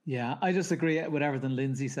 Yeah, I just agree with everything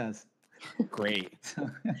Lindsay says. Great.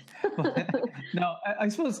 No, I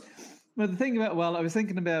suppose, but the thing about, I was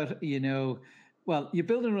thinking about, you're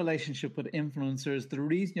building a relationship with influencers. The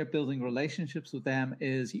reason you're building relationships with them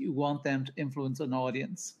is you want them to influence an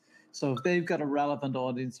audience. So if they've got a relevant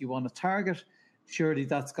audience you want to target, surely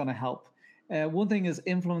that's going to help. One thing is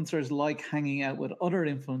influencers like hanging out with other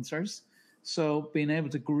influencers. So being able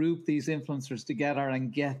to group these influencers together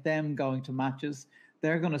and get them going to matches,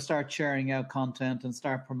 they're going to start sharing out content and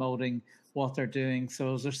start promoting what they're doing.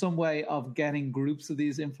 So is there some way of getting groups of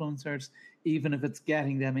these influencers, even if it's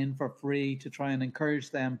getting them in for free, to try and encourage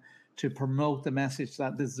them to promote the message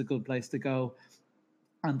that this is a good place to go?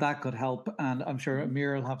 And that could help. And I'm sure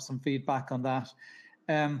Amir will have some feedback on that.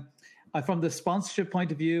 From the sponsorship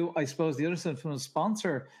point of view, I suppose the other side from the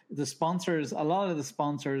sponsors, a lot of the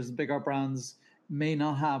sponsors, bigger brands, may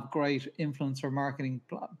not have great influencer marketing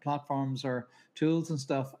platforms or tools and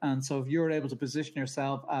stuff. And so if you're able to position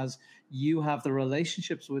yourself as you have the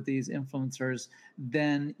relationships with these influencers,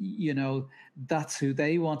 then, that's who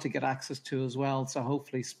they want to get access to as well. So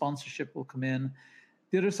hopefully sponsorship will come in.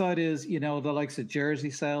 The other side is, the likes of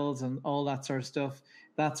jersey sales and all that sort of stuff.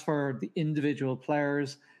 That's for the individual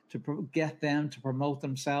players to get them to promote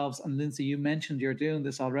themselves. And Lindsay, you mentioned you're doing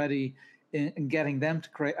this already in getting them to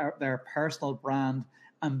create their personal brand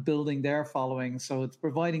and building their following. So it's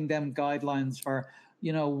providing them guidelines for,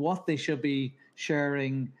 what they should be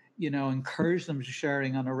sharing, encourage them to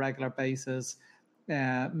sharing on a regular basis,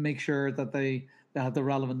 make sure that they have the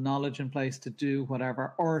relevant knowledge in place to do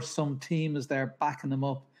whatever, or some team is there backing them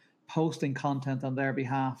up, posting content on their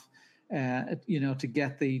behalf, to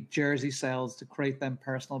get the jersey sales, to create them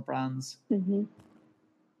personal brands. Mm-hmm.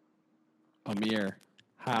 Amir,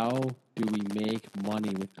 how do we make money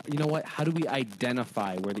with, how do we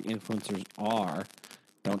identify where the influencers are?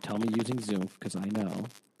 Don't tell me using Zoom, because I know.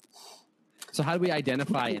 So how do we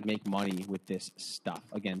identify and make money with this stuff?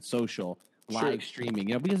 Again, social, live streaming,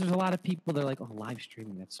 because there's a lot of people that are like, oh, live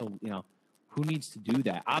streaming, that's so, who needs to do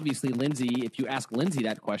that? Obviously, Lindsay, if you ask Lindsay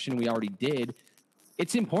that question, we already did,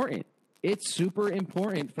 it's important. It's super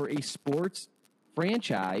important for a sports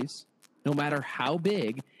franchise, no matter how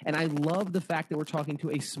big. And I love the fact that we're talking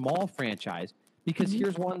to a small franchise, because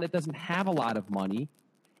here's one that doesn't have a lot of money,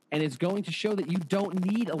 and it's going to show that you don't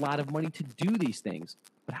need a lot of money to do these things.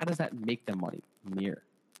 But how does that make them money? Amir?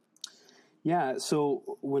 Yeah,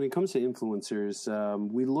 so when it comes to influencers,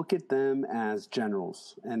 we look at them as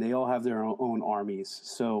generals, and they all have their own armies.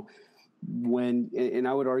 So and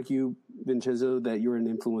I would argue, Vincenzo, that you're an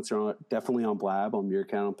influencer definitely on Blab, on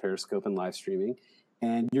Meerkat, on Periscope, and live streaming.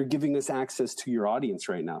 And you're giving us access to your audience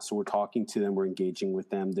right now. So we're talking to them, we're engaging with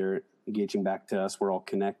them, they're engaging back to us, we're all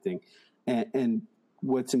connecting. And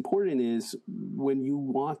what's important is when you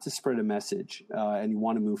want to spread a message and you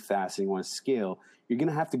want to move fast and you want to scale, you're going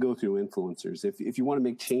to have to go through influencers. If you want to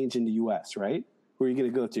make change in the U.S., right? Where are you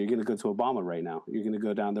going to go to? You're going to go to Obama right now. You're going to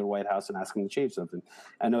go down to the White House and ask him to change something.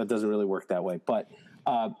 I know it doesn't really work that way, but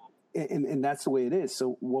and that's the way it is.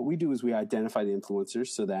 So what we do is we identify the influencers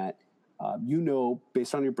so that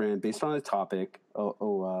based on your brand, based on the topic.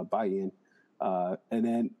 Bye, Ian. And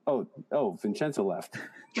then, Vincenzo left.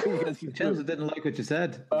 Vincenzo didn't like what you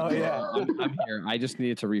said. Oh, yeah. I'm here. I just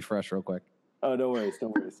needed to refresh real quick. Oh, no worries, no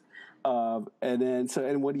worries.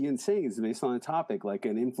 And what Ian's saying is based on a topic, like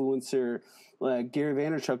an influencer, like Gary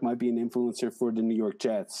Vaynerchuk might be an influencer for the New York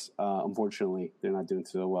Jets. Unfortunately, they're not doing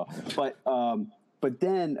so well. But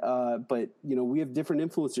we have different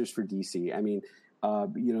influencers for DC. I mean,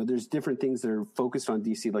 there's different things that are focused on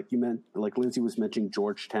DC. Like Lindsay was mentioning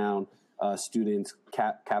Georgetown students,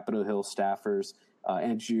 Capitol Hill staffers.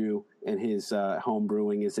 Andrew and his home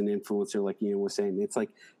brewing is an influencer, like Ian was saying. It's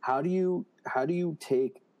like, how do you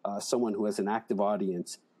take someone who has an active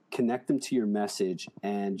audience, connect them to your message,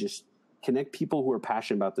 and just connect people who are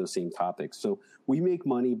passionate about those same topics? So we make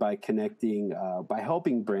money by connecting, by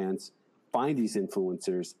helping brands find these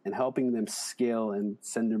influencers and helping them scale and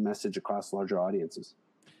send their message across larger audiences.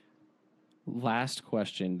 Last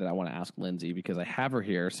question that I want to ask Lindsay, because I have her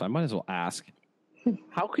here, so I might as well ask.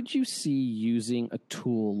 How could you see using a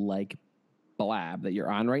tool like Blab that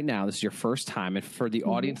you're on right now? This is your first time. And for the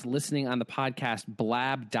audience listening on the podcast,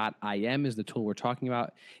 blab.im is the tool we're talking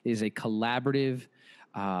about. It is a collaborative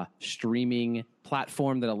streaming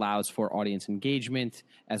platform that allows for audience engagement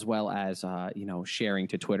as well as sharing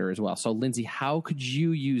to Twitter as well. So, Lindsay, how could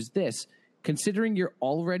you use this, considering you're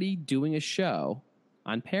already doing a show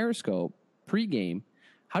on Periscope pregame?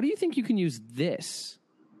 How do you think you can use this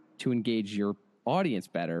to engage your audience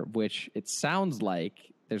better, which it sounds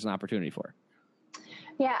like there's an opportunity for?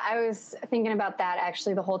 Yeah, I was thinking about that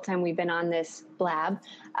actually the whole time we've been on this Blab.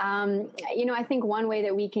 I think one way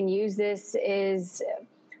that we can use this is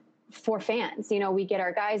for fans. We get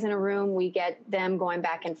our guys in a room, we get them going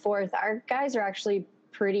back and forth. Our guys are actually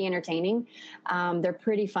pretty entertaining. They're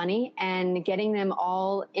pretty funny, and getting them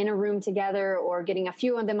all in a room together or getting a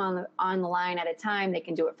few of them on the line at a time. They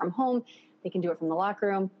can do it from home. They can do it from the locker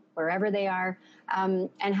room, wherever they are,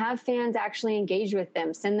 and have fans actually engage with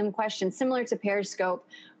them, send them questions similar to Periscope,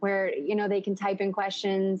 where, they can type in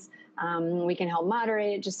questions. We can help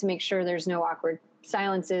moderate it just to make sure there's no awkward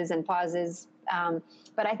silences and pauses.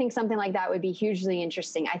 But I think something like that would be hugely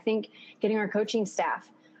interesting. I think getting our coaching staff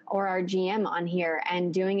or our GM on here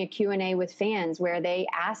and doing a Q&A with fans where they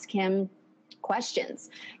ask him questions.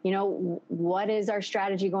 What is our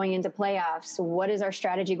strategy going into playoffs? What is our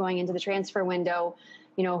strategy going into the transfer window?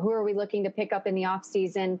 Who are we looking to pick up in the off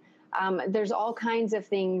season? There's all kinds of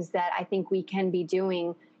things that I think we can be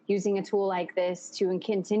doing using a tool like this to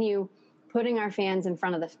continue putting our fans in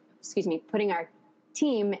front of putting our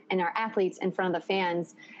team and our athletes in front of the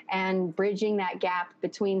fans and bridging that gap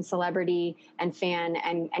between celebrity and fan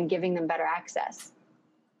and giving them better access.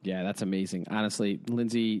 Yeah, that's amazing. Honestly,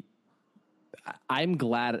 Lindsay, I'm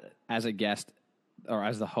glad as a guest or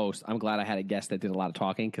as the host, I'm glad I had a guest that did a lot of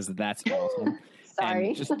talking, because that's awesome.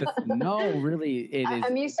 Sorry. Really, it is.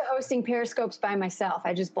 I'm used to hosting Periscopes by myself.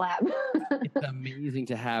 I just blab. It's amazing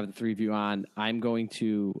to have the three of you on. I'm going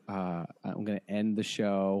to end the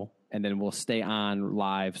show, and then we'll stay on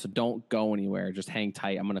live. So don't go anywhere. Just hang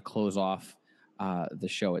tight. I'm going to close off the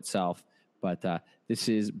show itself. But this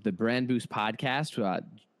is the Brand Boost podcast.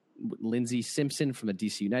 Lindsay Simpson from the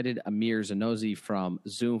DC United, Amir Zanozzi from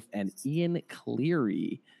Zoom, and Ian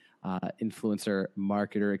Cleary, influencer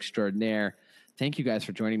marketer extraordinaire. Thank you guys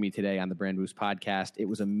for joining me today on the Brand Boost podcast. It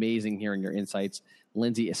was amazing hearing your insights,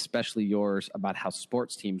 Lindsay, especially yours, about how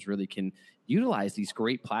sports teams really can utilize these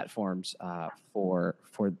great platforms for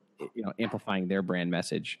amplifying their brand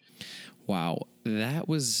message. Wow, that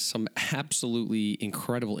was some absolutely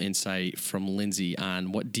incredible insight from Lindsay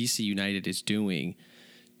on what DC United is doing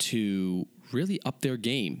to really up their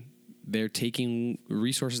game. They're taking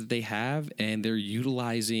resources that they have and they're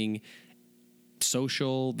utilizing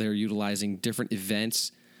social, they're utilizing different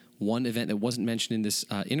events. One event that wasn't mentioned in this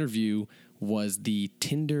interview was the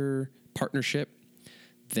Tinder partnership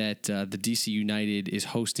that the DC United is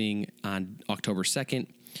hosting on October 2nd,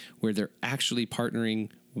 where they're actually partnering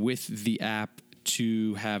with the app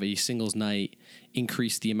to have a singles night,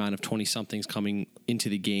 increase the amount of 20-somethings coming into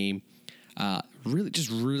the game.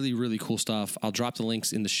 Really cool stuff. I'll drop the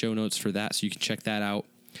links in the show notes for that so you can check that out.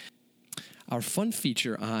 Our fun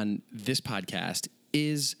feature on this podcast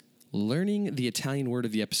is learning the Italian word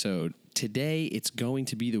of the episode. Today, it's going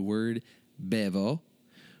to be the word bevo,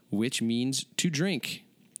 which means to drink.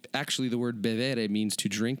 Actually, the word bevere means to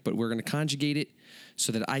drink, but we're going to conjugate it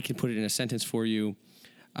so that I can put it in a sentence for you.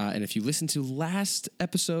 And if you listen to last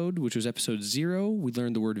episode, which was episode 0, we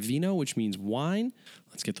learned the word vino, which means wine.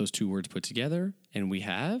 Let's get those two words put together. And we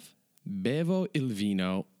have bevo il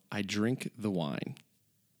vino, I drink the wine.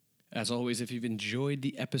 As always, if you've enjoyed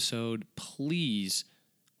the episode, please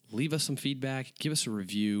leave us some feedback, give us a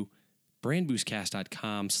review,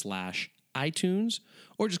 brandboostcast.com/iTunes,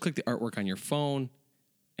 or just click the artwork on your phone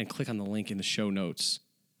and click on the link in the show notes.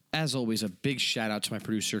 As always, a big shout out to my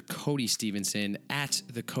producer, Cody Stevenson, at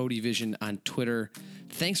the Cody Vision on Twitter.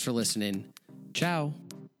 Thanks for listening. Ciao.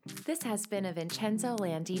 This has been a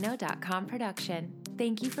VincenzoLandino.com production.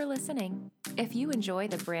 Thank you for listening. If you enjoy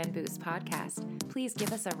the Brand Boost podcast, please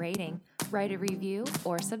give us a rating, write a review,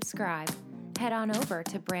 or subscribe. Head on over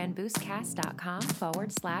to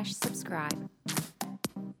brandboostcast.com/subscribe.